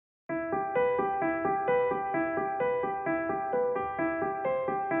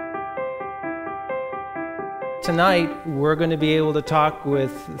Tonight, we're going to be able to talk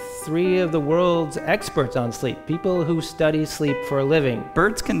with 3 of the world's experts on sleep, people who study sleep for a living.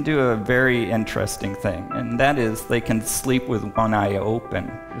 Birds can do a very interesting thing, and that is they can sleep with one eye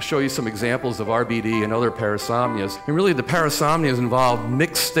open. I'll show you some examples of RBD and other parasomnias. And really, the parasomnias involve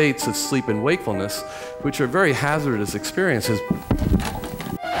mixed states of sleep and wakefulness, which are very hazardous experiences.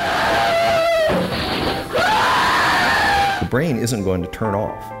 The brain isn't going to turn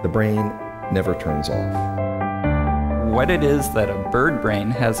off. The brain never turns off. What it is that a bird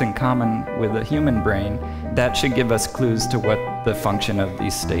brain has in common with a human brain, that should give us clues to what the function of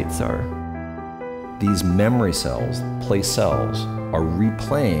these states are. These memory cells, place cells, are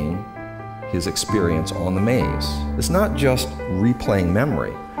replaying his experience on the maze. It's not just replaying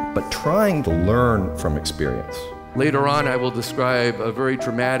memory, but trying to learn from experience. Later on, I will describe a very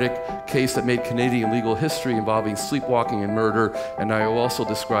dramatic case that made Canadian legal history involving sleepwalking and murder, and I will also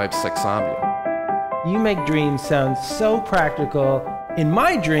describe sexsomnia. You make dreams sound so practical. In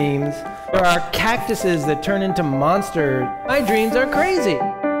my dreams, there are cactuses that turn into monsters. My dreams are crazy.